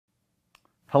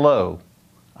Hello,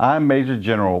 I'm Major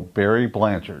General Barry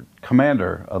Blanchard,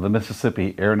 Commander of the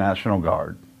Mississippi Air National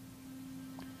Guard.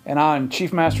 And I'm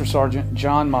Chief Master Sergeant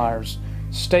John Myers,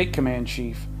 State Command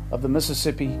Chief of the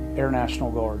Mississippi Air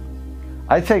National Guard.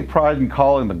 I take pride in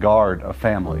calling the Guard a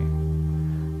family.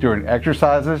 During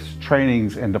exercises,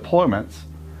 trainings, and deployments,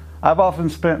 I've often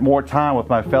spent more time with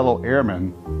my fellow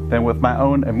airmen than with my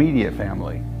own immediate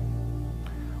family.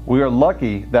 We are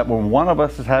lucky that when one of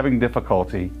us is having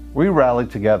difficulty, we rally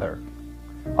together.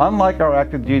 Unlike our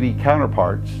active duty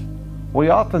counterparts, we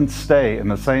often stay in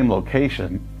the same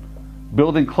location,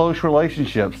 building close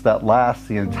relationships that last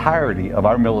the entirety of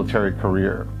our military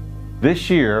career. This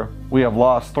year, we have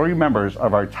lost 3 members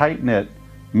of our tight-knit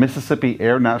Mississippi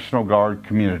Air National Guard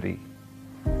community.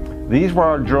 These were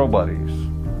our drill buddies,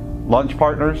 lunch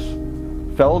partners,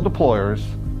 fellow deployers,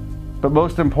 but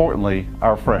most importantly,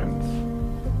 our friends.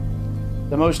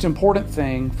 The most important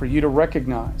thing for you to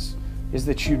recognize is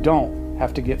that you don't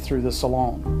have to get through this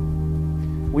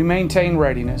alone. We maintain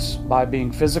readiness by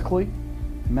being physically,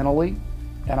 mentally,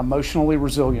 and emotionally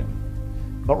resilient.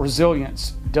 But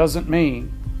resilience doesn't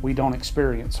mean we don't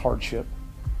experience hardship.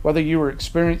 Whether you are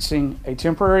experiencing a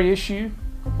temporary issue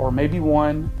or maybe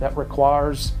one that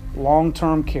requires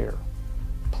long-term care,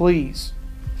 please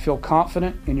feel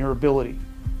confident in your ability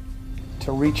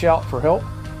to reach out for help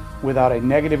without a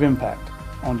negative impact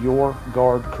on your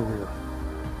Guard career.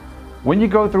 When you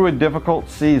go through a difficult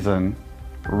season,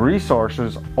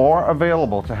 resources are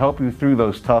available to help you through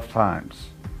those tough times.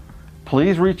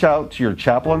 Please reach out to your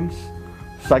chaplains,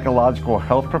 psychological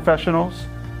health professionals,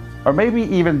 or maybe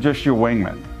even just your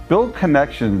wingman. Build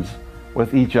connections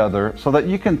with each other so that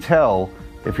you can tell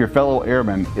if your fellow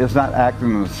airman is not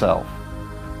acting himself,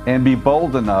 and be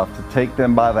bold enough to take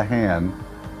them by the hand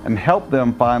and help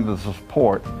them find the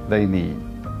support they need.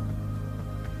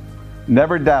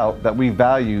 Never doubt that we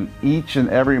value each and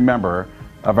every member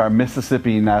of our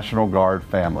Mississippi National Guard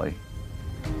family.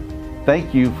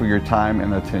 Thank you for your time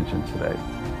and attention today.